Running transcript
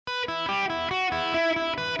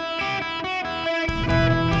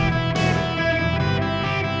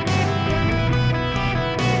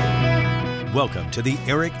Welcome to the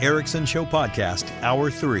Eric Erickson Show Podcast,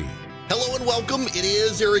 Hour 3. Hello and welcome. It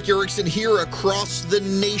is Eric Erickson here across the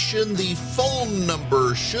nation. The phone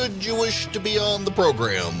number, should you wish to be on the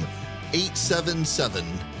program,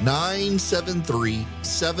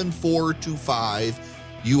 877-973-7425.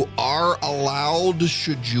 You are allowed,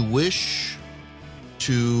 should you wish,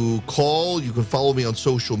 to call. You can follow me on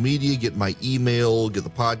social media, get my email, get the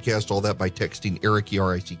podcast, all that by texting Eric,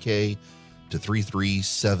 E-R-I-C-K, to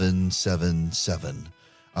 33777.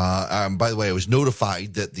 By the way, I was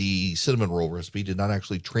notified that the cinnamon roll recipe did not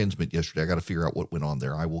actually transmit yesterday. I got to figure out what went on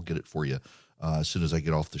there. I will get it for you as soon as I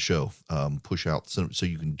get off the show. Push out so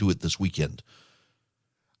you can do it this weekend.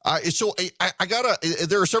 There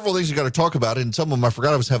are several things I got to talk about, and some of them I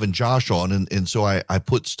forgot I was having Josh on, and so I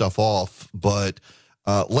put stuff off. But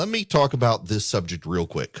let me talk about this subject real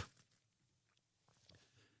quick.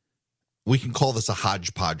 We can call this a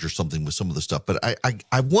hodgepodge or something with some of the stuff, but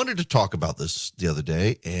I wanted to talk about this the other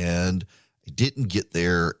day, and I didn't get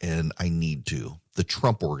there, and I need to. The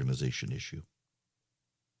Trump Organization issue.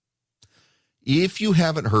 If you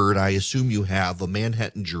haven't heard, I assume you have, a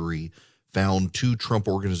Manhattan jury found 2 Trump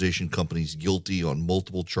Organization companies guilty on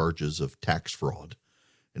multiple charges of tax fraud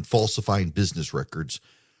and falsifying business records.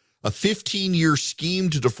 A 15-year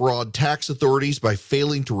scheme to defraud tax authorities by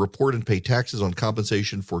failing to report and pay taxes on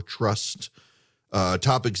compensation for trust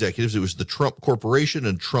top executives. It was the Trump Corporation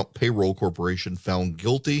and Trump Payroll Corporation found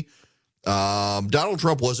guilty. Donald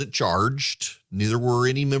Trump wasn't charged. Neither were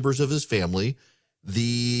any members of his family.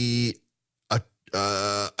 The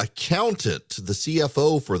accountant, the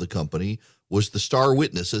CFO for the company, was the star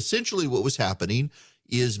witness. Essentially what was happening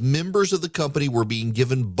is members of the company were being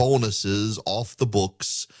given bonuses off the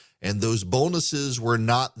books, and those bonuses were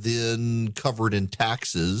not then covered in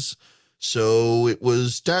taxes. So it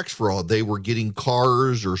was tax fraud. They were getting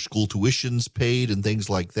cars or school tuitions paid and things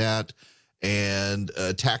like that, and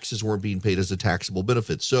taxes weren't being paid as a taxable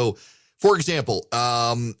benefit. So, for example,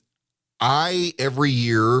 I every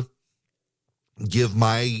year give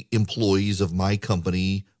my employees of my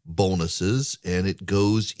company bonuses, and it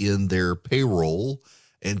goes in their payroll.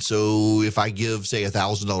 And so if I give, say,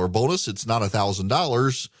 $1,000 bonus, it's not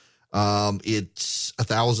 $1,000. It's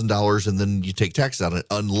 $1,000, and then you take taxes on it,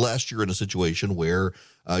 unless you're in a situation where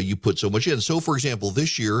you put so much in. So, for example,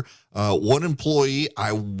 this year, one employee,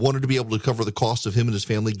 I wanted to be able to cover the cost of him and his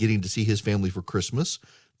family getting to see his family for Christmas,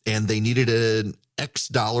 and they needed an X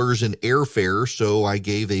dollars in airfare, so I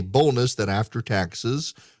gave a bonus that after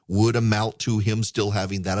taxes would amount to him still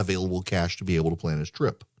having that available cash to be able to plan his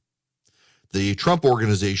trip. The Trump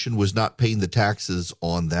Organization was not paying the taxes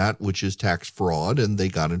on that, which is tax fraud, and they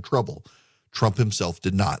got in trouble. Trump himself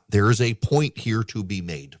did not. There is a point here to be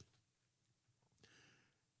made.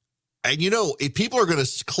 And, if people are going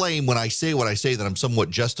to claim when I say what I say that I'm somewhat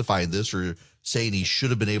justifying this or saying he should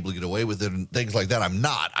have been able to get away with it and things like that, I'm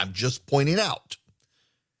not. I'm just pointing out.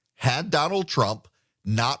 Had Donald Trump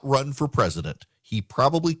not run for president, he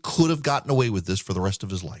probably could have gotten away with this for the rest of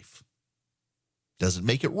his life. Doesn't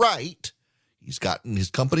make it right. His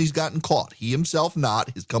company's gotten caught. He himself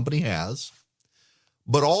not, his company has.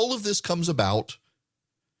 But all of this comes about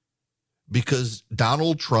because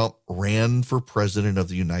Donald Trump ran for president of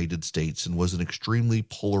the United States and was an extremely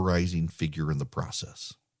polarizing figure in the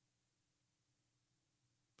process.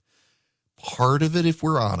 Part of it, if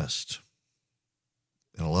we're honest,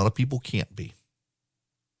 and a lot of people can't be,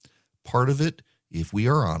 part of it, if we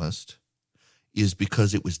are honest, is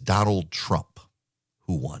because it was Donald Trump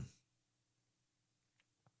who won.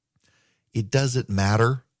 It doesn't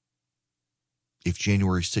matter if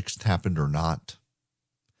January 6th happened or not.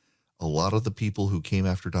 A lot of the people who came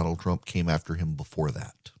after Donald Trump came after him before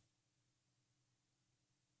that.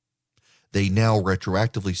 They now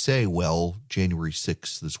retroactively say, well, January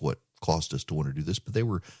 6th is what caused us to want to do this, but they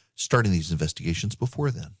were starting these investigations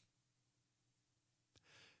before then.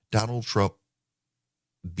 Donald Trump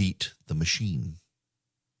beat the machine.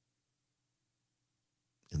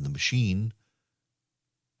 And the machine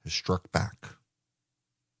has struck back.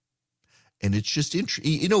 And it's just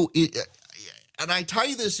interesting, and I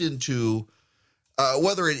tie this into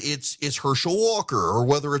whether it's Herschel Walker or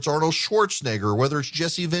whether it's Arnold Schwarzenegger or whether it's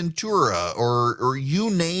Jesse Ventura or you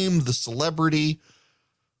name the celebrity.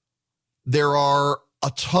 There are a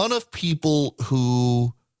ton of people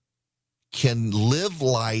who can live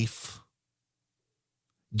life,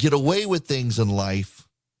 get away with things in life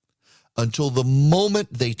until the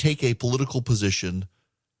moment they take a political position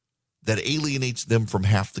that alienates them from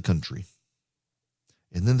half the country.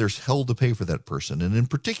 And then there's hell to pay for that person. And in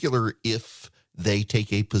particular, if they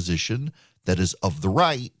take a position that is of the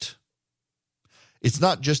right, It's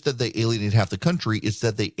not just that they alienate half the country, it's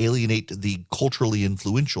that they alienate the culturally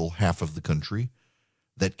influential half of the country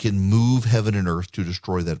that can move heaven and earth to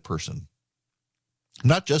destroy that person.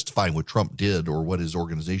 Not justifying what Trump did or what his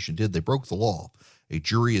organization did. They broke the law. A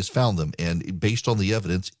jury has found them, and based on the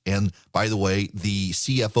evidence, and by the way, the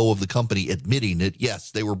CFO of the company admitting it,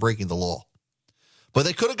 yes, they were breaking the law. But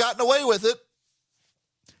they could have gotten away with it.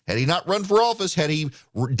 Had he not run for office, had he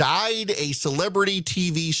died a celebrity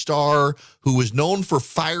TV star who was known for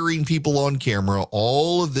firing people on camera,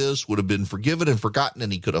 all of this would have been forgiven and forgotten,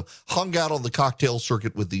 and he could have hung out on the cocktail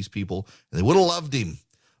circuit with these people, and they would have loved him.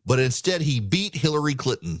 But instead, he beat Hillary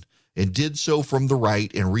Clinton and did so from the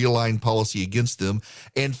right and realigned policy against them.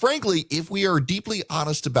 And frankly, if we are deeply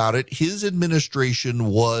honest about it, his administration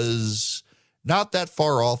was not that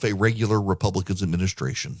far off a regular Republican's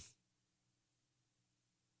administration.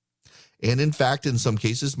 And in fact, in some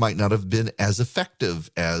cases, might not have been as effective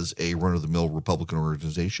as a run-of-the-mill Republican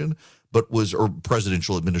organization, or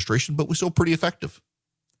presidential administration, but was still pretty effective.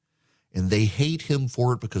 And they hate him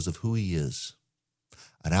for it because of who he is.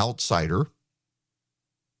 An outsider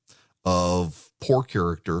of poor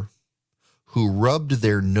character who rubbed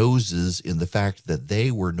their noses in the fact that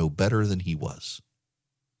they were no better than he was.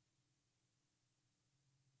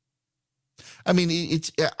 I mean,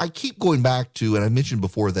 I keep going back to, and I mentioned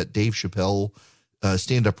before, that Dave Chappelle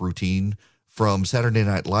stand-up routine from Saturday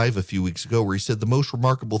Night Live a few weeks ago, where he said the most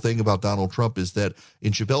remarkable thing about Donald Trump is that,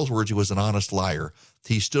 in Chappelle's words, he was an honest liar.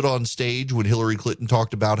 He stood on stage when Hillary Clinton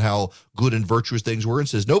talked about how good and virtuous things were and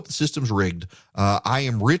says, nope, the system's rigged. I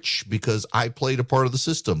am rich because I played a part of the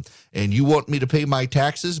system. And you want me to pay my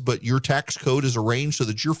taxes, but your tax code is arranged so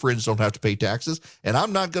that your friends don't have to pay taxes. And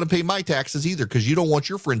I'm not going to pay my taxes either because you don't want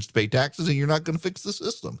your friends to pay taxes and you're not going to fix the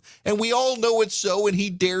system. And we all know it's so, and he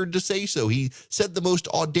dared to say so. He said the most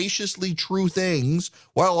audaciously true things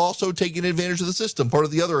while also taking advantage of the system. Part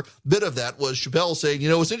of the other bit of that was Chappelle saying,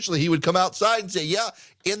 essentially he would come outside and say, yeah,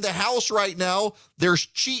 in the House right now, there's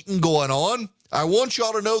cheating going on. I want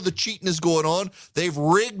y'all to know the cheating is going on. They've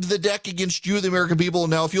rigged the deck against you, the American people.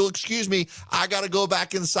 And now, if you'll excuse me, I got to go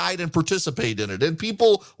back inside and participate in it. And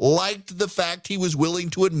people liked the fact he was willing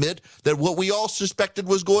to admit that what we all suspected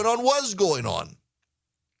was going on.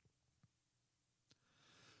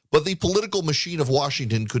 But the political machine of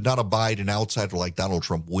Washington could not abide an outsider like Donald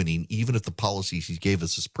Trump winning, even if the policies he gave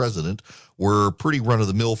us as president were pretty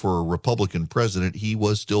run-of-the-mill for a Republican president. He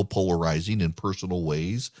was still polarizing in personal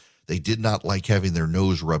ways. They did not like having their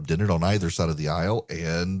nose rubbed in it on either side of the aisle,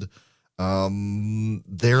 and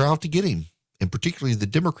they're out to get him. And particularly the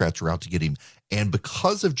Democrats are out to get him. And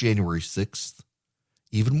because of January 6th,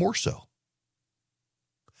 even more so.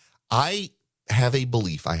 I have a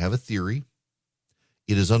belief, I have a theory.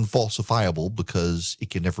 It is unfalsifiable because it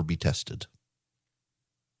can never be tested.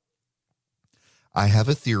 I have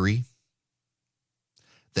a theory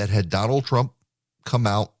that had Donald Trump come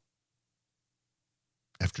out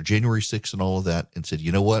after January 6th and all of that and said,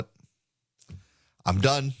 you know what? I'm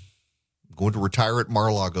done. I'm going to retire at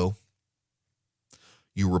Mar-a-Lago.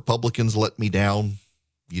 You Republicans let me down.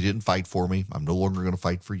 You didn't fight for me. I'm no longer going to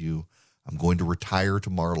fight for you. I'm going to retire to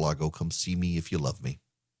Mar-a-Lago. Come see me if you love me.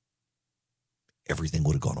 Everything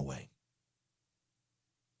would have gone away.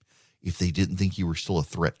 If they didn't think you were still a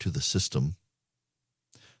threat to the system,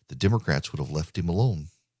 the Democrats would have left him alone.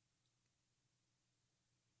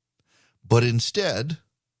 But instead,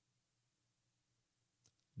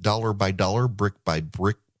 dollar by dollar, brick by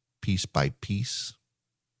brick, piece by piece,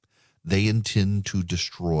 they intend to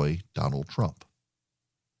destroy Donald Trump.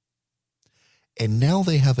 And now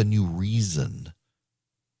they have a new reason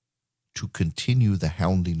to continue the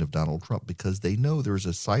hounding of Donald Trump, because they know there's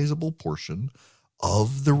a sizable portion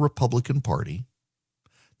of the Republican Party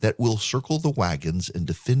that will circle the wagons and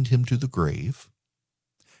defend him to the grave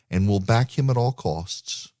and will back him at all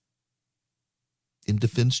costs in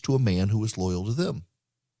defense to a man who is loyal to them.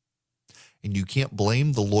 And you can't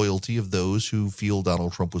blame the loyalty of those who feel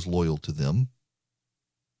Donald Trump was loyal to them.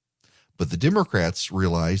 But the Democrats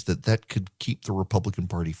realize that that could keep the Republican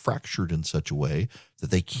Party fractured in such a way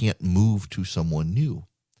that they can't move to someone new.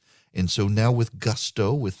 And so now with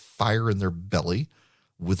gusto, with fire in their belly,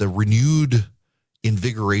 with a renewed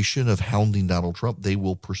invigoration of hounding Donald Trump, they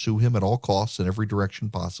will pursue him at all costs in every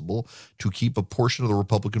direction possible to keep a portion of the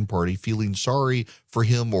Republican Party feeling sorry for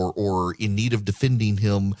him or in need of defending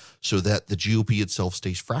him so that the GOP itself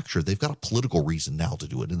stays fractured. They've got a political reason now to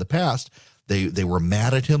do it. In the past, They were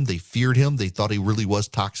mad at him. They feared him. They thought he really was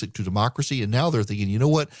toxic to democracy. And now they're thinking, you know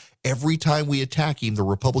what? Every time we attack him, the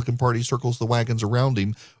Republican Party circles the wagons around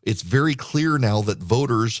him. It's very clear now that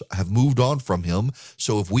voters have moved on from him.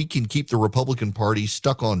 So if we can keep the Republican Party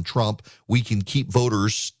stuck on Trump, we can keep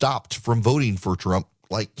voters stopped from voting for Trump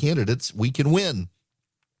like candidates. We can win.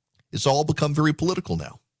 It's all become very political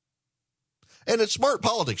now. And it's smart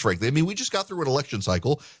politics, frankly. I mean, we just got through an election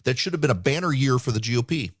cycle that should have been a banner year for the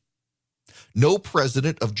GOP. No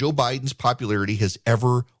president of Joe Biden's popularity has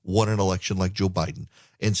ever won an election like Joe Biden.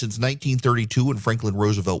 And since 1932, when Franklin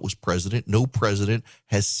Roosevelt was president, no president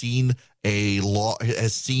has seen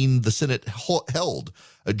the Senate held.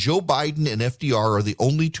 Joe Biden and FDR are the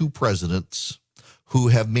only two presidents who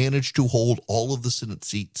have managed to hold all of the Senate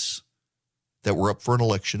seats that were up for an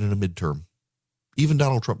election in a midterm. Even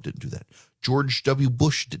Donald Trump didn't do that. George W.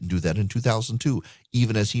 Bush didn't do that in 2002,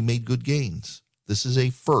 even as he made good gains. This is a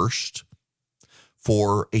first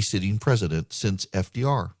for a sitting president since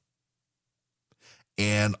FDR.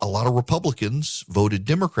 And a lot of Republicans voted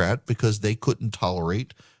Democrat because they couldn't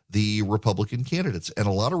tolerate the Republican candidates. And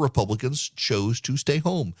a lot of Republicans chose to stay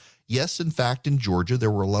home. Yes, in fact, in Georgia,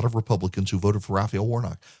 there were a lot of Republicans who voted for Raphael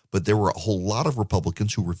Warnock, but there were a whole lot of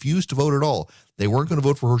Republicans who refused to vote at all. They weren't going to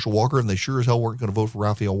vote for Herschel Walker, and they sure as hell weren't going to vote for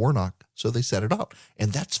Raphael Warnock. So they set it out.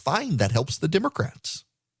 And that's fine. That helps the Democrats.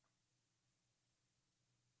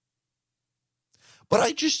 But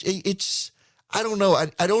I don't know.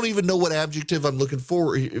 I don't even know what adjective I'm looking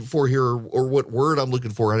for here or what word I'm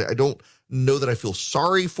looking for. I don't know that I feel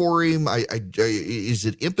sorry for him. Is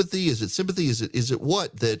it empathy? Is it sympathy? Is it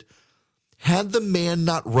what? That had the man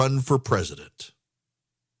not run for president,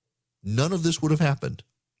 none of this would have happened.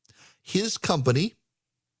 His company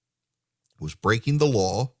was breaking the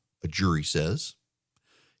law, a jury says.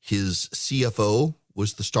 His CFO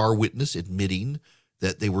was the star witness admitting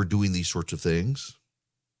that they were doing these sorts of things.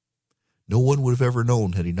 No one would have ever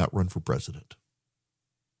known had he not run for president.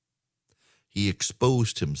 He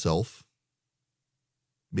exposed himself,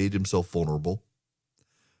 made himself vulnerable,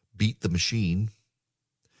 beat the machine,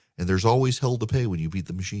 and there's always hell to pay when you beat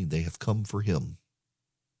the machine. They have come for him.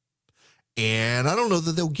 And I don't know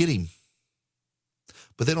that they'll get him,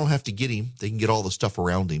 but they don't have to get him. They can get all the stuff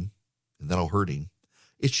around him, and that'll hurt him.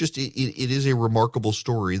 It's just, it is a remarkable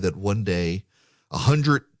story that one day,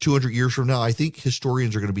 100, 200 years from now, I think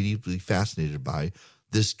historians are going to be deeply fascinated by.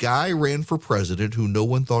 This guy ran for president who no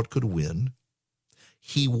one thought could win.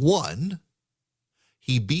 He won.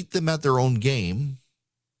 He beat them at their own game.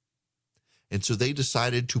 And so they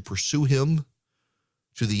decided to pursue him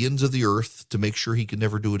to the ends of the earth to make sure he could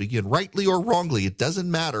never do it again. Rightly or wrongly, it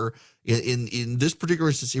doesn't matter. In this particular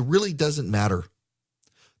instance, it really doesn't matter.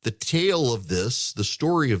 The tale of this, the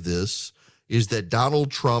story of this, is that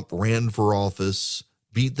Donald Trump ran for office,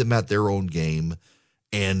 beat them at their own game,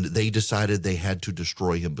 and they decided they had to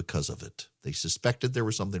destroy him because of it. They suspected there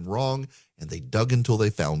was something wrong, and they dug until they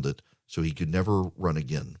found it so he could never run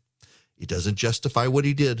again. It doesn't justify what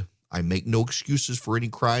he did. I make no excuses for any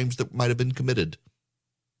crimes that might have been committed.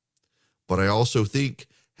 But I also think,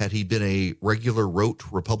 had he been a regular rote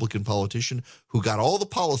Republican politician who got all the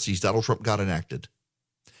policies Donald Trump got enacted,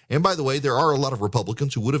 and by the way, there are a lot of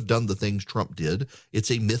Republicans who would have done the things Trump did.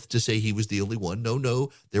 It's a myth to say he was the only one.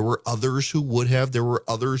 No. There were others who would have. There were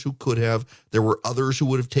others who could have. There were others who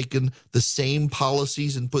would have taken the same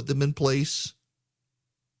policies and put them in place.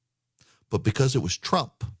 But because it was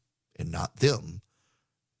Trump and not them,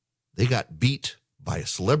 they got beat by a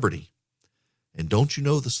celebrity. And don't you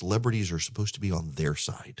know the celebrities are supposed to be on their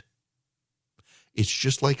side? It's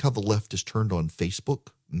just like how the left is turned on Facebook,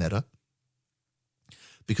 Meta.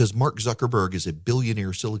 Because Mark Zuckerberg is a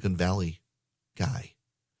billionaire Silicon Valley guy.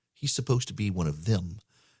 He's supposed to be one of them.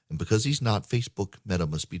 And because he's not, Facebook Meta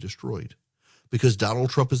must be destroyed. Because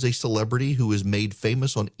Donald Trump is a celebrity who is made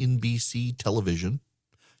famous on NBC television,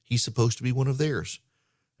 he's supposed to be one of theirs.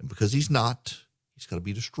 And because he's not, he's got to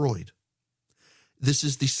be destroyed. This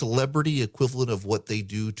is the celebrity equivalent of what they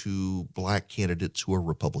do to black candidates who are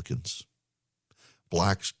Republicans.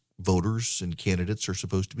 Black voters and candidates are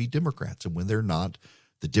supposed to be Democrats. And when they're not,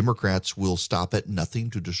 the Democrats will stop at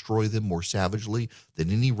nothing to destroy them more savagely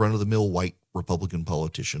than any run-of-the-mill white Republican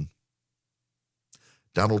politician.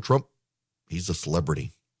 Donald Trump, he's a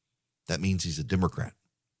celebrity. That means he's a Democrat.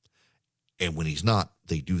 And when he's not,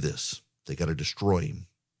 they do this. They got to destroy him.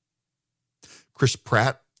 Chris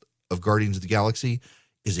Pratt of Guardians of the Galaxy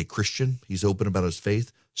is a Christian. He's open about his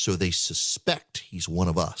faith, so they suspect he's one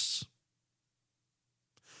of us.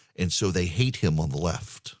 And so they hate him on the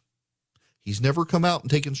left. He's never come out and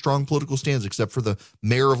taken strong political stands except for the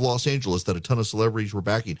mayor of Los Angeles that a ton of celebrities were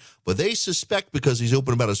backing. But they suspect because he's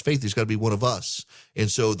open about his faith, he's got to be one of us. And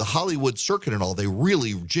so the Hollywood circuit and all, they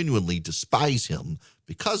really genuinely despise him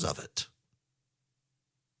because of it.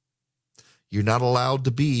 You're not allowed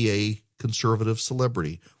to be a conservative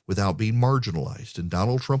celebrity without being marginalized. And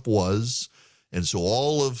Donald Trump was. And so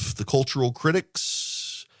all of the cultural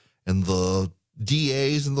critics and the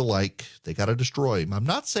DAs and the like, they got to destroy him. I'm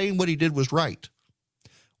not saying what he did was right.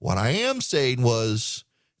 What I am saying was,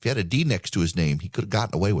 if he had a D next to his name, he could have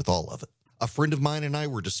gotten away with all of it. A friend of mine and I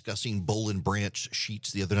were discussing Boll and Branch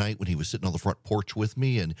sheets the other night when he was sitting on the front porch with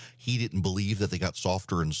me, and he didn't believe that they got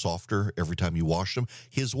softer and softer every time you washed them.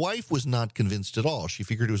 His wife was not convinced at all. She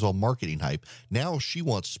figured it was all marketing hype. Now she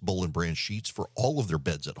wants Boll and Branch sheets for all of their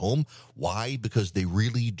beds at home. Why? Because they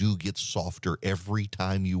really do get softer every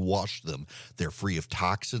time you wash them. They're free of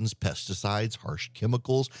toxins, pesticides, harsh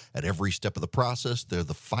chemicals at every step of the process. They're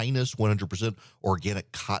the finest 100%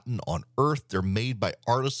 organic cotton on earth. They're made by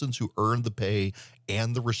artisans who earn the pay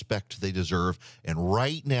and the respect they deserve. And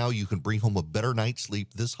right now, you can bring home a better night's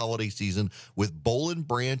sleep this holiday season with Boll and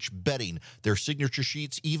Branch bedding. Their signature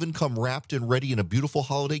sheets even come wrapped and ready in a beautiful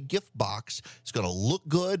holiday gift box. It's going to look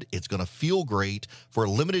good. It's going to feel great. For a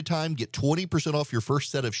limited time, get 20% off your first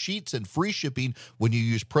set of sheets and free shipping when you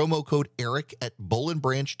use promo code ERIC at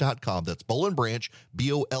bollandbranch.com. That's Boll and Branch,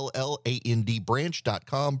 BOLLAND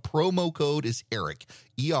branch.com. Promo code is ERIC,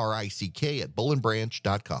 ERICK at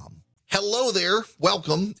bollandbranch.com. Hello there.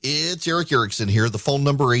 Welcome. It's Eric Erickson here. The phone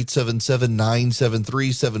number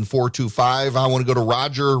 877-973-7425. I want to go to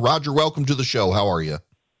Roger. Roger, welcome to the show. How are you?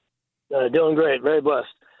 Doing great. Very blessed.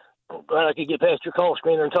 Glad I could get past your call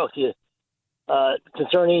screener and talk to you.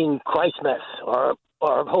 Concerning Christmas, our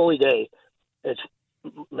holy day, it's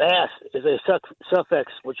Mass is a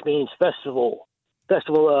suffix which means festival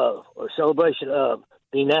of, or celebration of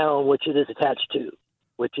the noun which it is attached to,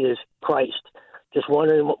 which is Christ. Just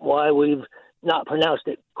wondering why we've not pronounced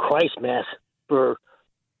it Christmas for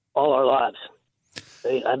all our lives.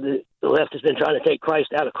 The left has been trying to take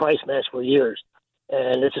Christ out of Christmas for years,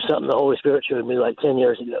 and this is something the Holy Spirit showed me like 10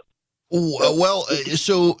 years ago. Well,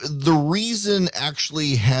 so the reason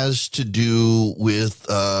actually has to do with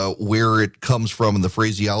where it comes from in the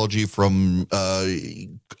phraseology from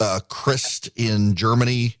Christ in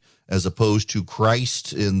Germany as opposed to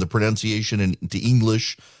Christ in the pronunciation into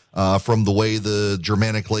English. From the way the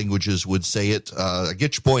Germanic languages would say it. I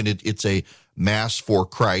get your point. It's a mass for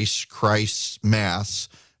Christ, Christ's mass,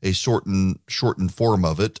 a shortened form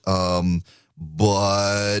of it.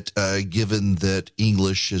 But given that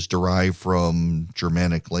English is derived from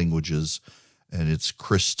Germanic languages and it's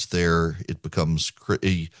Christ there, it becomes,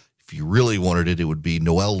 if you really wanted it, it would be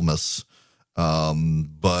Noelmas.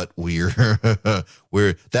 But we're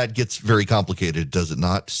that gets very complicated, does it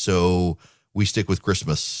not? So we stick with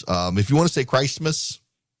Christmas. If you want to say Christmas,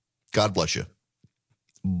 God bless you.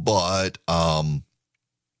 But I'll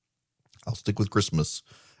stick with Christmas.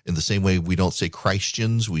 In the same way we don't say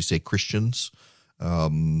Christians, we say Christians.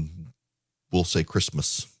 We'll say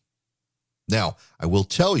Christmas. Now, I will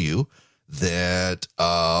tell you that,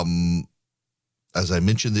 as I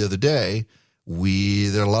mentioned the other day,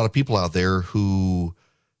 there are a lot of people out there who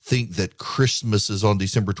think that Christmas is on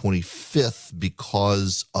December 25th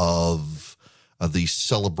because of the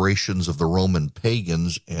celebrations of the Roman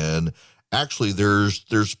pagans. And actually,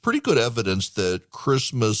 there's pretty good evidence that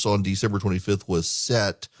Christmas on December 25th was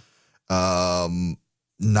set 9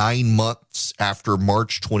 months after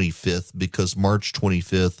March 25th, because March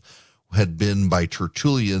 25th had been by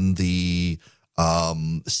Tertullian the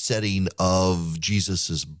setting of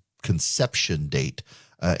Jesus's conception date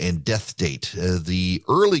and death date. The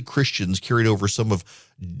early Christians carried over some of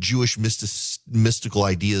Jewish mystical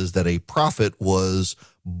ideas that a prophet was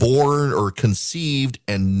born or conceived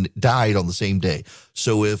and died on the same day.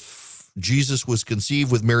 So if Jesus was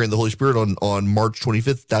conceived with Mary and the Holy Spirit on March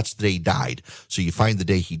 25th, that's the day he died. So you find the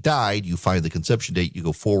day he died, you find the conception date, you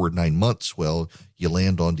go forward 9 months. Well, you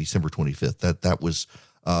land on December 25th. That was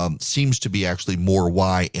seems to be actually more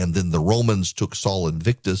why. And then the Romans took Sol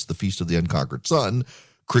Invictus, the Feast of the Unconquered Sun.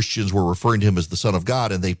 Christians were referring to him as the Son of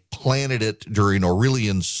God, and they planted it during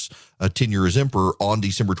Aurelian's tenure as emperor on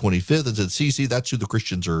December 25th and said, see, that's who the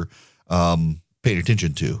Christians are paying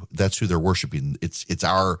attention to. That's who they're worshiping. It's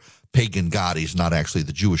our pagan God. He's not actually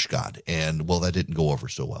the Jewish God. And, well, that didn't go over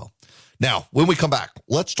so well. Now, when we come back,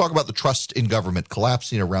 let's talk about the trust in government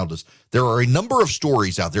collapsing around us. There are a number of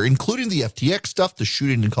stories out there, including the FTX stuff, the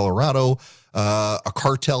shooting in Colorado, a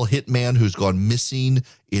cartel hitman who's gone missing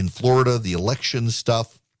in Florida, the election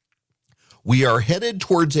stuff. We are headed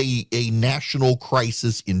towards a national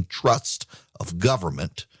crisis in trust of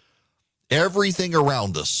government. Everything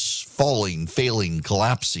around us falling, failing,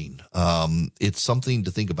 collapsing. It's something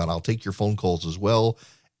to think about. I'll take your phone calls as well.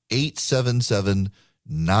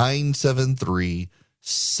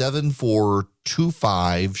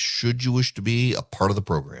 877-973-7425 should you wish to be a part of the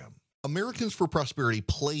program. Americans for Prosperity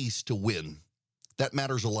plays to win. That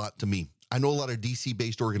matters a lot to me. I know a lot of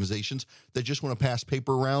DC-based organizations that just want to pass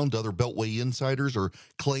paper around to other Beltway insiders or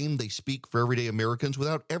claim they speak for everyday Americans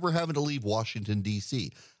without ever having to leave Washington,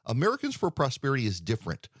 D.C. Americans for Prosperity is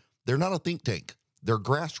different. They're not a think tank. They're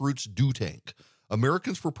grassroots do tank.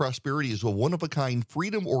 Americans for Prosperity is a one-of-a-kind,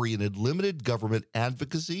 freedom-oriented, limited government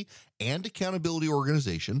advocacy and accountability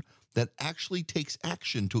organization that actually takes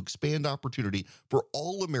action to expand opportunity for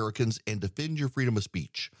all Americans and defend your freedom of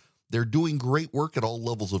speech. They're doing great work at all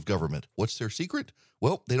levels of government. What's their secret?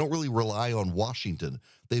 Well, they don't really rely on Washington.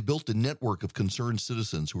 They've built a network of concerned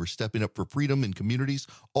citizens who are stepping up for freedom in communities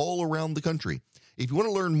all around the country. If you want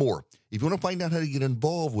to learn more, if you want to find out how to get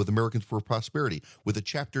involved with Americans for Prosperity with a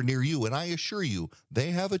chapter near you, and I assure you,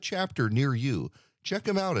 they have a chapter near you, check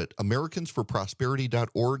them out at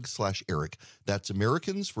americansforprosperity.org/Eric. That's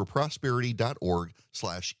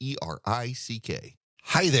americansforprosperity.org/ERICK.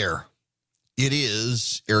 Hi there. It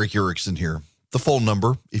is Eric Erickson here. The phone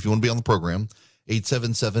number, if you want to be on the program,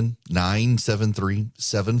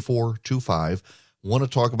 877-973-7425. Want to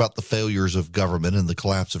talk about the failures of government and the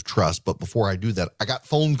collapse of trust. But before I do that, I got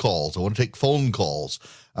phone calls. I want to take phone calls.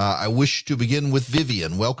 I wish to begin with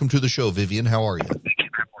Vivian. Welcome to the show, Vivian. How are you?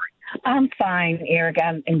 I'm fine, Eric.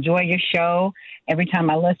 I enjoy your show every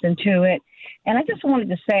time I listen to it. And I just wanted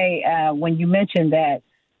to say, when you mentioned that,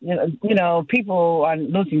 people are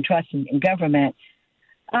losing trust in government,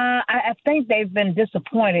 I think they've been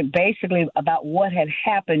disappointed basically about what had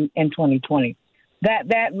happened in 2020.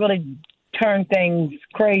 That really turned things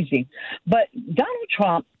crazy. But Donald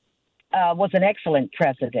Trump was an excellent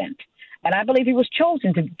president, and I believe he was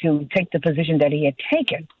chosen to take the position that he had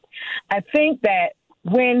taken. I think that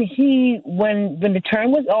when the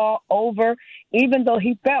term was all over, even though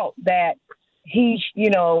he felt that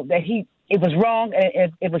it was wrong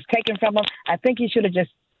and it was taken from him, I think he should have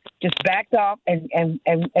just backed off and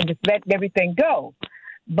just let everything go.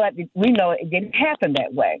 But we know it didn't happen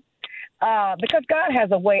that way. Because God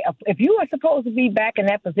has a way of, if you are supposed to be back in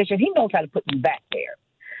that position, he knows how to put you back there.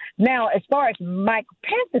 Now, as far as Mike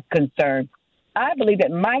Pence is concerned, I believe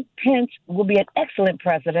that Mike Pence will be an excellent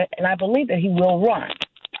president, and I believe that he will run.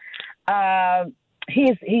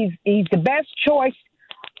 He's the best choice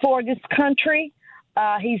for this country.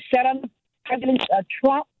 He's set on President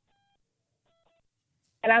Trump,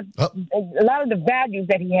 and a lot of the values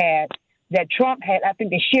that he had, that Trump had, I think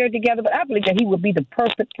they shared together. But I believe that he would be the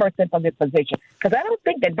perfect person for this position, because I don't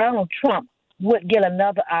think that Donald Trump would get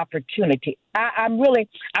another opportunity. I wish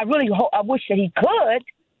that he could,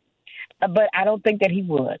 but I don't think that he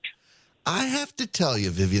would. I have to tell you,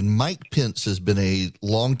 Vivian, Mike Pence has been a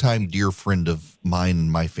longtime dear friend of mine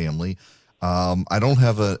and my family. I don't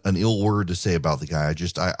have an ill word to say about the guy.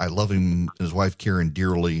 I love him and his wife, Karen,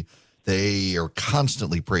 dearly. They are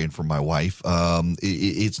constantly praying for my wife.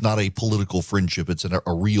 It's not a political friendship. It's a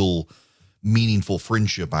real meaningful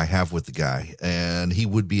friendship I have with the guy, and he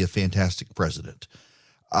would be a fantastic president.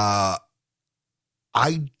 I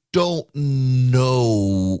don't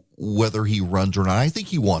know whether he runs or not. I think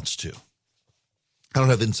he wants to. I don't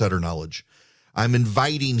have insider knowledge. I'm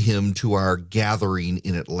inviting him to our gathering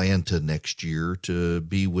in Atlanta next year to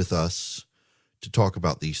be with us to talk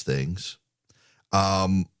about these things.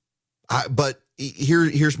 But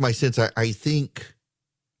here's my sense. I think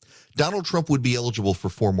Donald Trump would be eligible for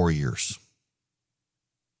 4 more years.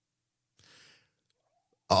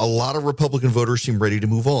 A lot of Republican voters seem ready to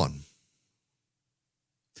move on.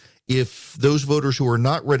 If those voters who are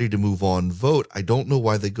not ready to move on vote, I don't know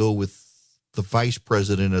why they go with the vice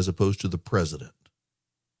president as opposed to the president.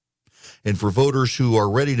 And for voters who are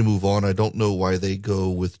ready to move on, I don't know why they go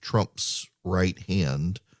with Trump's right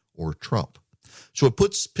hand or Trump. So it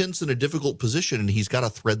puts Pence in a difficult position, and he's got to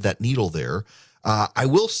thread that needle there. I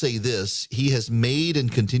will say this: he has made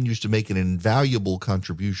and continues to make an invaluable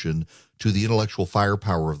contribution to the intellectual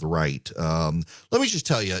firepower of the right. Let me just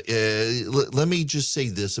tell you, let me just say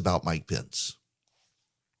this about Mike Pence,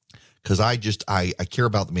 because I care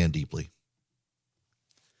about the man deeply.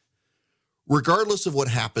 Regardless of what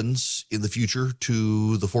happens in the future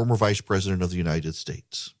to the former vice president of the United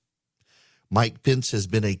States, Mike Pence has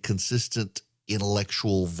been a consistent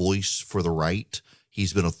intellectual voice for the right.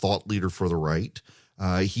 He's been a thought leader for the right.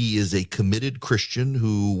 He is a committed Christian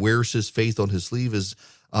who wears his faith on his sleeve, is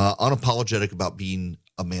unapologetic about being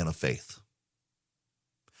a man of faith.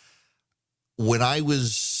 when I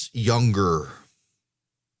was younger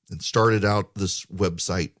and started out this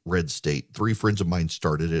website, Red State, 3 friends of mine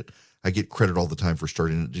started it. I get credit all the time for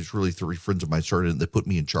starting it. It's really 3 friends of mine started it, and they put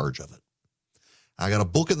me in charge of it. I got a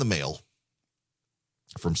book in the mail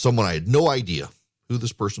from someone I had no idea who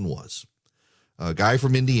this person was. A guy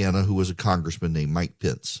from Indiana who was a congressman named Mike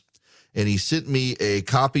Pence. And he sent me a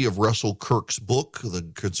copy of Russell Kirk's book,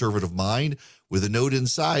 The Conservative Mind, with a note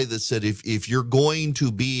inside that said, if you're going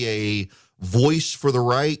to be a voice for the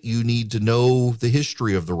right, you need to know the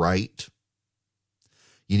history of the right.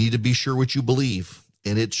 You need to be sure what you believe.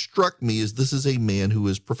 And it struck me as this is a man who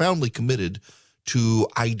is profoundly committed to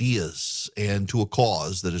ideas and to a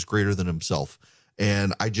cause that is greater than himself.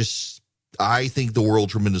 And I think the world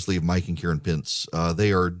tremendously of Mike and Karen Pence.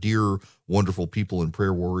 They are dear, wonderful people and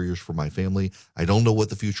prayer warriors for my family. I don't know what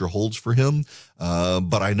the future holds for him,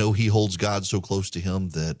 but I know he holds God so close to him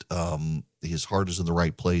that his heart is in the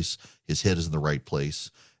right place, his head is in the right place,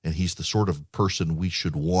 and he's the sort of person we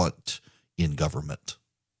should want in government.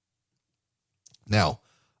 Now,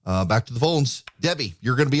 back to the phones. Debbie,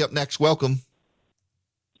 you're going to be up next. Welcome.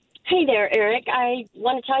 Hey there, Eric. I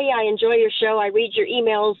want to tell you I enjoy your show. I read your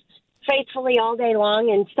emails faithfully all day long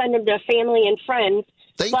and send them to family and friends.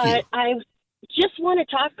 Thank you. But I just want to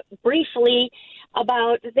talk briefly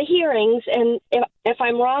about the hearings. And if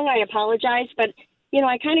I'm wrong, I apologize. But,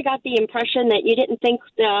 I kind of got the impression that you didn't think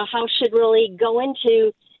the House should really go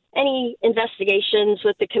into any investigations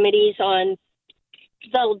with the committees on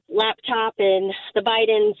the laptop and the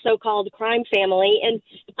Biden so-called crime family. And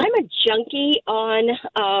I'm a junkie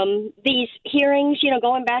on these hearings,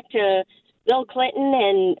 going back to Bill Clinton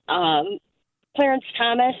and Clarence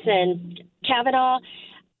Thomas and Kavanaugh.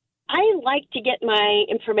 I like to get my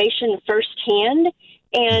information firsthand,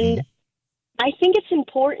 and I think it's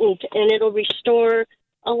important, and it'll restore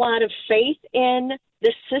a lot of faith in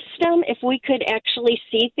the system if we could actually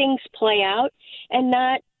see things play out and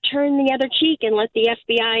not turn the other cheek and let the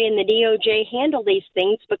FBI and the DOJ handle these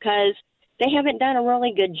things, because they haven't done a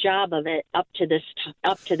really good job of it up to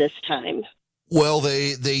this time. Well,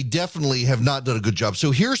 they definitely have not done a good job.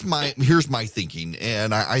 So here's my thinking,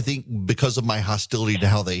 and I think because of my hostility to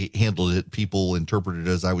how they handled it, people interpreted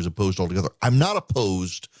it as I was opposed altogether. I'm not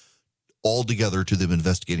opposed altogether to them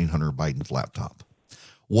investigating Hunter Biden's laptop.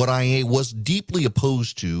 What I was deeply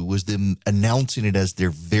opposed to was them announcing it as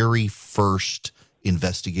their very first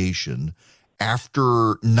investigation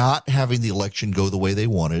after not having the election go the way they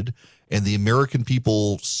wanted, and the American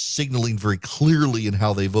people signaling very clearly in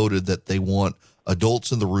how they voted that they want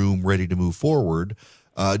adults in the room ready to move forward.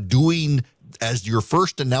 Doing as your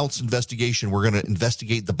first announced investigation, we're going to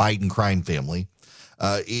investigate the Biden crime family.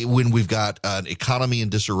 When we've got an economy in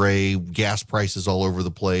disarray, gas prices all over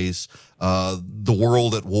the place, the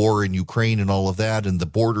world at war in Ukraine and all of that, and the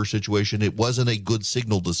border situation, it wasn't a good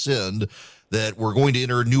signal to send that we're going to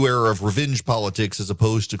enter a new era of revenge politics as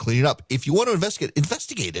opposed to cleaning up. If you want to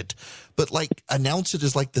investigate it, but announce it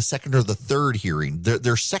as the second or the third hearing.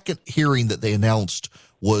 Their second hearing that they announced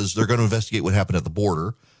was they're going to investigate what happened at the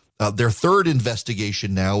border. Their third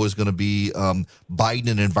investigation now is going to be Biden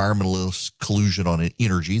and environmentalist collusion on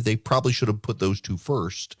energy. They probably should have put those two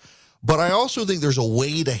first. But I also think there's a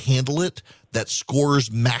way to handle it that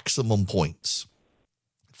scores maximum points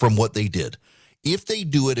from what they did. If they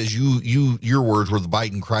do it as your words were the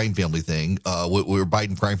Biden crime family thing, or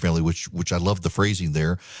Biden crime family, which I love the phrasing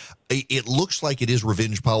there, it looks like it is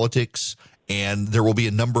revenge politics, and there will be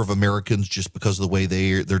a number of Americans just because of the way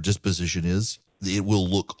their disposition is. It will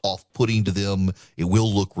look off-putting to them. It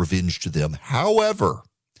will look revenge to them. However,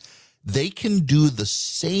 they can do the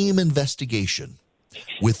same investigation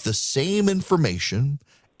with the same information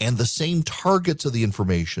and the same targets of the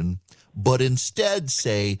information, but instead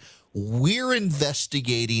say, we're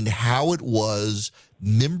investigating how it was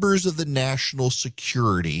members of the national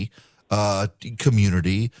security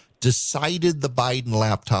community decided the Biden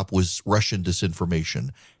laptop was Russian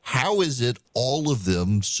disinformation. How is it all of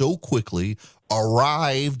them so quickly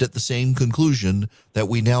arrived at the same conclusion that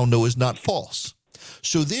we now know is not false?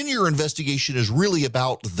 So then your investigation is really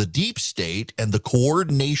about the deep state and the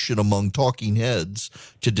coordination among talking heads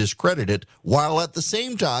to discredit it, while at the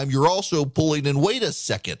same time you're also pulling in, wait a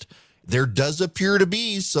second, there does appear to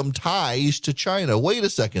be some ties to China. Wait a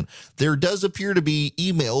second, there does appear to be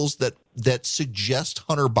emails that suggest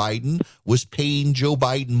Hunter Biden was paying Joe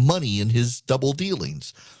Biden money in his double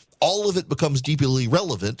dealings. All of it becomes deeply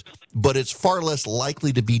relevant, but it's far less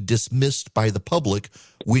likely to be dismissed by the public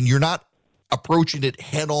when you're not approaching it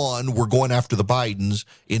head on. We're going after the Bidens.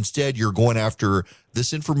 Instead, you're going after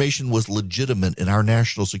this information was legitimate and our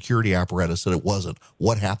national security apparatus said it wasn't.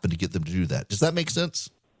 What happened to get them to do that? Does that make sense?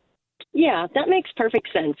 Yeah, that makes perfect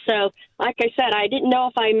sense. So, like I said, I didn't know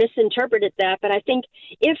if I misinterpreted that, but I think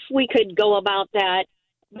if we could go about that.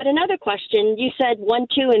 But another question, you said 1,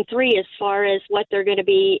 2, and 3 as far as what they're going to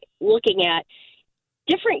be looking at.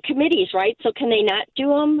 Different committees, right? So can they not do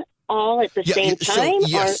them all at the same time? So,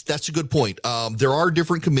 yes, that's a good point. There are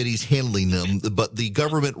different committees handling them, but the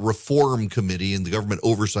Government Reform Committee and the Government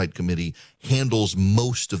Oversight Committee handles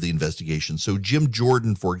most of the investigation. So Jim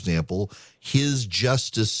Jordan, for example, his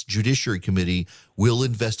Justice Judiciary Committee will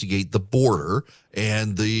investigate the border,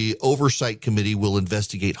 and the Oversight Committee will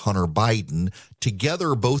investigate Hunter Biden.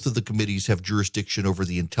 Together, both of the committees have jurisdiction over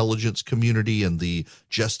the intelligence community and the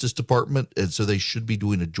Justice Department, and so they should be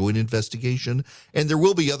doing a joint investigation. And there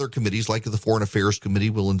will be other committees, like the Foreign Affairs Committee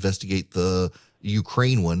will investigate the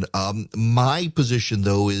Ukraine one. My position,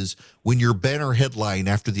 though, is when your banner headline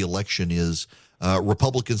after the election is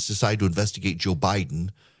Republicans decide to investigate Joe Biden,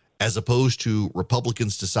 as opposed to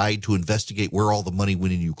Republicans decide to investigate where all the money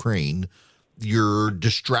went in Ukraine, you're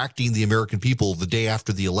distracting the American people the day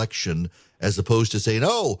after the election, as opposed to saying,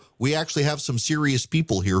 oh, we actually have some serious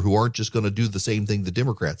people here who aren't just going to do the same thing the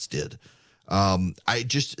Democrats did. I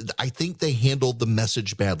think they handled the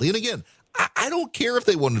message badly. And again, I don't care if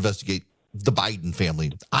they want to investigate the Biden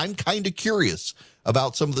family. I'm kind of curious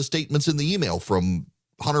about some of the statements in the email from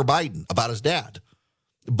Hunter Biden about his dad.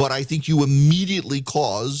 But I think you immediately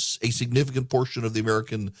cause a significant portion of the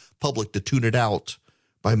American public to tune it out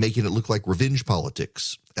by making it look like revenge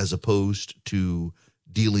politics, as opposed to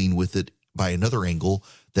dealing with it by another angle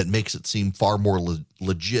that makes it seem far more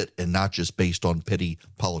legit and not just based on petty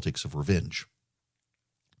politics of revenge.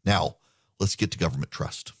 Now, let's get to government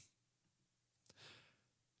trust.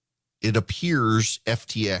 It appears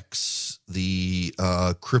FTX, the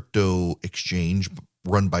crypto exchange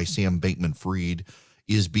run by Sam Bankman-Fried,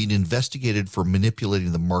 is being investigated for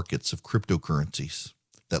manipulating the markets of cryptocurrencies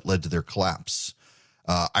that led to their collapse.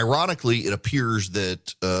 Ironically, it appears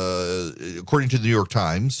that, according to the New York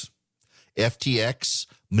Times, FTX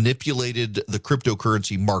manipulated the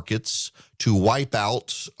cryptocurrency markets to wipe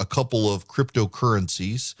out a couple of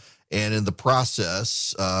cryptocurrencies, and in the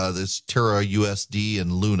process, this Terra USD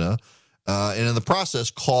and Luna, and in the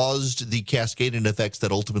process caused the cascading effects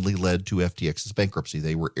that ultimately led to FTX's bankruptcy.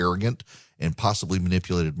 They were arrogant and possibly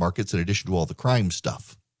manipulated markets in addition to all the crime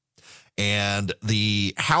stuff. And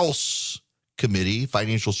the House Committee,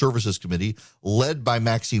 Financial Services Committee, led by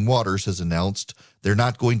Maxine Waters, has announced they're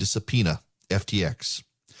not going to subpoena FTX.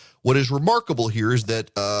 What is remarkable here is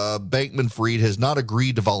that Bankman-Fried has not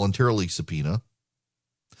agreed to voluntarily subpoena.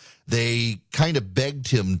 They kind of begged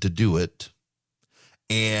him to do it,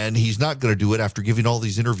 and he's not going to do it after giving all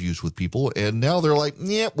these interviews with people. And now they're like,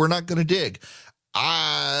 yeah, we're not going to dig.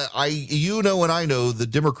 And I know the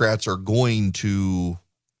Democrats are going to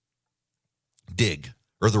dig,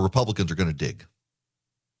 or the Republicans are going to dig.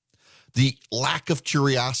 The lack of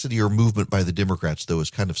curiosity or movement by the Democrats, though, is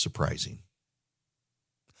kind of surprising.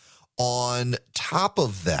 On top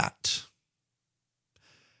of that,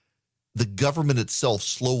 the government itself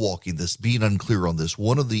slow-walking this, being unclear on this.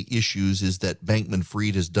 One of the issues is that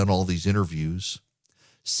Bankman-Fried has done all these interviews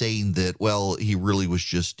saying that, well, he really was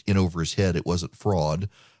just in over his head. It wasn't fraud.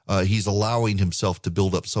 He's allowing himself to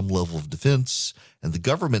build up some level of defense, and the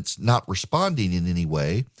government's not responding in any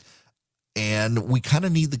way. And we kind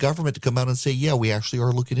of need the government to come out and say, yeah, we actually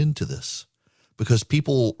are looking into this, because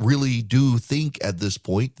people really do think at this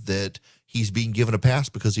point that he's being given a pass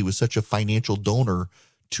because he was such a financial donor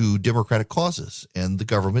to Democratic causes, and the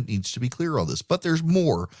government needs to be clear on this. But there's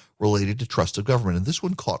more related to trust of government, and this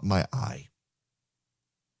one caught my eye.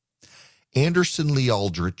 Anderson Lee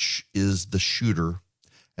Aldrich is the shooter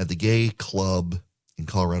at the gay club in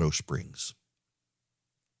Colorado Springs.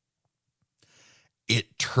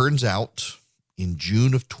 It turns out in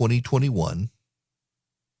June of 2021,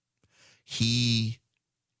 he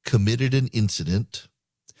committed an incident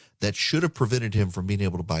that should have prevented him from being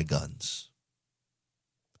able to buy guns.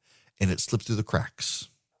 And it slipped through the cracks.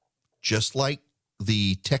 Just like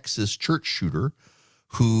the Texas church shooter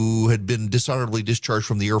who had been dishonorably discharged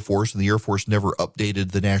from the Air Force, and the Air Force never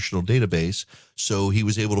updated the national database, so he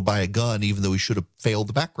was able to buy a gun even though he should have failed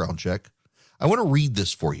the background check. I want to read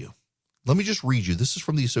this for you. Let me just read you. This is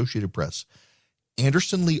from the Associated Press.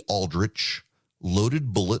 Anderson Lee Aldrich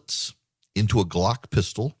loaded bullets into a Glock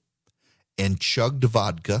pistol and chugged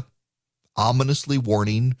vodka, ominously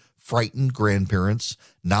warning frightened grandparents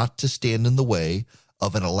not to stand in the way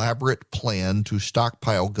of an elaborate plan to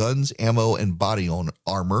stockpile guns, ammo, and body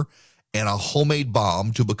armor, and a homemade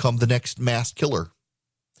bomb to become the next mass killer.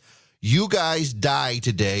 You guys die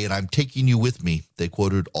today, and I'm taking you with me, they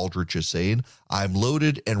quoted Aldrich as saying, I'm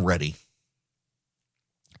loaded and ready.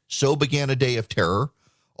 So began a day of terror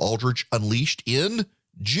Aldrich unleashed in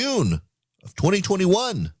June of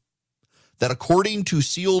 2021 that, according to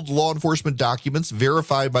sealed law enforcement documents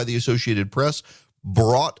verified by the Associated Press,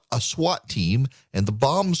 brought a SWAT team and the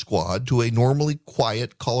bomb squad to a normally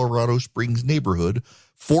quiet Colorado Springs neighborhood,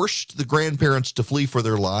 forced the grandparents to flee for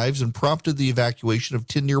their lives, and prompted the evacuation of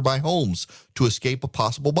 10 nearby homes to escape a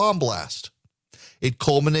possible bomb blast. It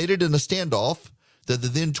culminated in a standoff that the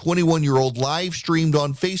then 21-year-old live streamed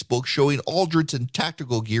on Facebook, showing Aldrich in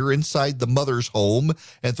tactical gear inside the mother's home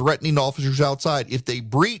and threatening officers outside. If they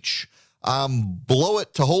breach, blow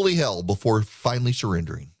it to holy hell, before finally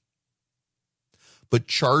surrendering. But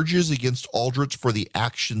charges against Aldrich for the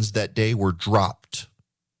actions that day were dropped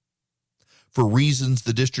for reasons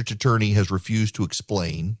the district attorney has refused to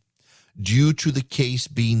explain, due to the case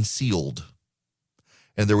being sealed.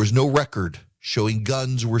 And there was no record showing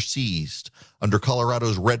guns were seized under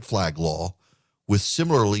Colorado's red flag law, with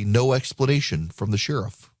similarly no explanation from the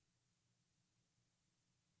sheriff.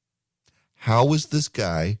 How was this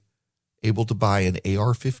guy able to buy an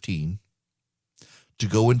AR-15 to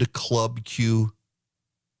go into Club Q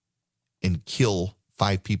and kill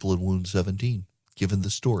 5 people and wound 17, given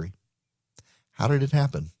the story? How did it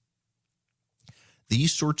happen?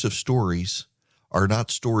 These sorts of stories are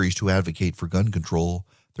not stories to advocate for gun control.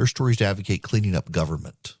 They're stories to advocate cleaning up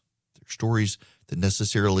government. They're stories that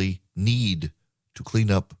necessarily need to clean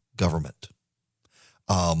up government.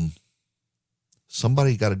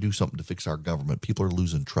 Somebody got to do something to fix our government. People are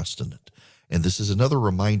losing trust in it. And this is another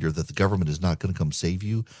reminder that the government is not going to come save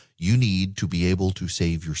you. You need to be able to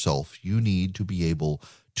save yourself. You need to be able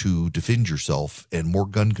to defend yourself, and more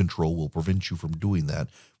gun control will prevent you from doing that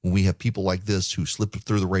when we have people like this who slip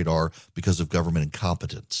through the radar because of government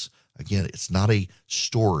incompetence. Again, it's not a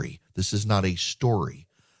story. This is not a story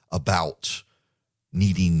about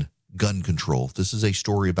needing gun control. This is a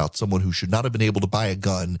story about someone who should not have been able to buy a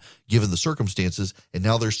gun given the circumstances, and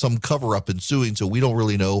now there's some cover-up ensuing, so we don't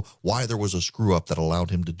really know why there was a screw-up that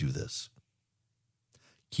allowed him to do this.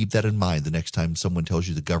 Keep that in mind the next time someone tells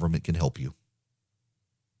you the government can help you.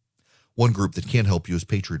 One group that can help you is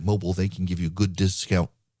Patriot Mobile. They can give you a good discount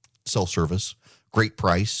cell service, great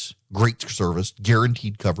price, great service,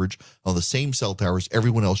 guaranteed coverage on the same cell towers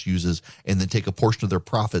everyone else uses, and then take a portion of their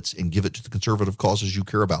profits and give it to the conservative causes you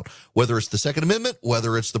care about. Whether it's the Second Amendment,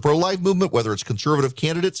 whether it's the pro-life movement, whether it's conservative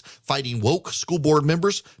candidates fighting woke school board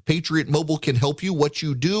members, Patriot Mobile can help you. What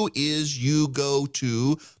you do is you go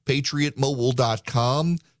to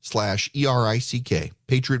patriotmobile.com/ERICK,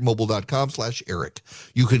 patriotmobile.com/Eric.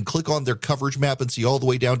 You can click on their coverage map and see all the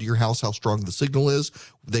way down to your house how strong the signal is.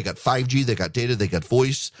 They got 5G, they got data, they got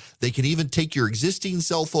voice. They can even take your existing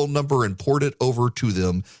cell phone number and port it over to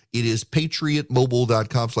them. It is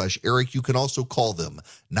patriotmobile.com/Eric. You can also call them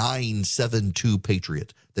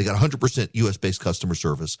 972-PATRIOT. They got 100% U.S.-based customer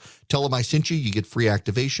service. Tell them I sent you. You get free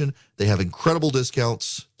activation. They have incredible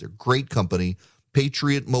discounts. They're a great company.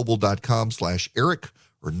 patriotmobile.com/Eric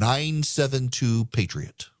or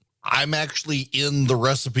 972-PATRIOT. I'm actually in the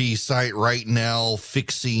recipe site right now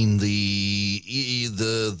fixing the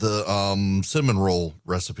cinnamon roll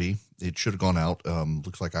recipe. It should have gone out.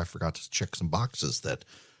 Looks like I forgot to check some boxes that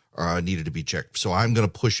needed to be checked. So I'm going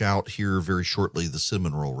to push out here very shortly the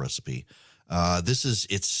cinnamon roll recipe.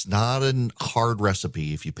 It's not a hard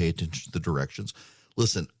recipe if you pay attention to the directions.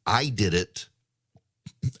 Listen, I did it.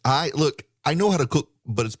 I know how to cook,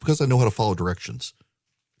 but it's because I know how to follow directions.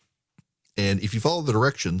 And if you follow the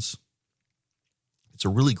directions, it's a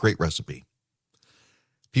really great recipe.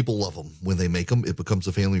 People love them when they make them. It becomes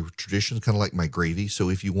a family tradition, kind of like my gravy. So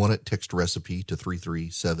if you want it, text recipe to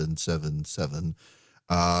 33777.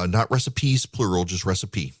 Not recipes, plural, just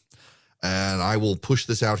recipe. And I will push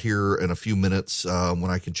this out here in a few minutes when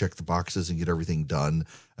I can check the boxes and get everything done.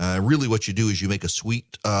 Really what you do is you make a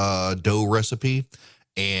sweet dough recipe,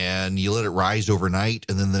 and you let it rise overnight,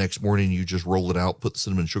 and then the next morning you just roll it out, put the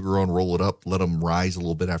cinnamon sugar on, roll it up, let them rise a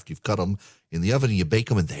little bit after you've cut them in the oven, and you bake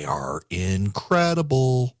them, and they are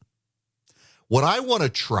incredible. What I want to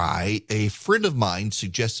try, a friend of mine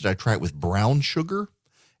suggested I try it with brown sugar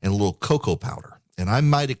and a little cocoa powder, and I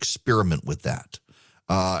might experiment with that.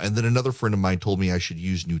 And then another friend of mine told me I should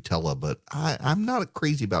use Nutella, but I'm not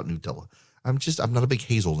crazy about Nutella. I'm not a big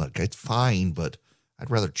hazelnut guy. It's fine, but I'd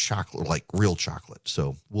rather chocolate, like real chocolate.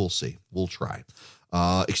 So we'll see. We'll try.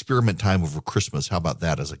 Experiment time over Christmas. How about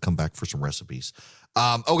that as I come back for some recipes?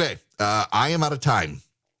 Okay. I am out of time.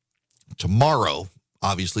 Tomorrow,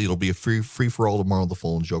 obviously, it'll be a free for all tomorrow on the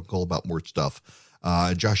phone. Joke all about more stuff.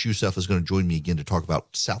 Josh Youssef is going to join me again to talk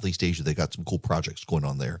about Southeast Asia. They got some cool projects going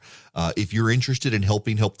on there. If you're interested in help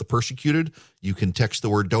the persecuted, you can text the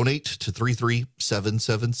word donate to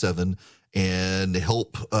 33777 and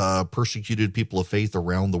help persecuted people of faith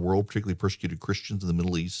around the world, particularly persecuted Christians in the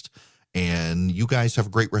Middle East. And you guys have a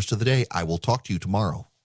great rest of the day. I will talk to you tomorrow.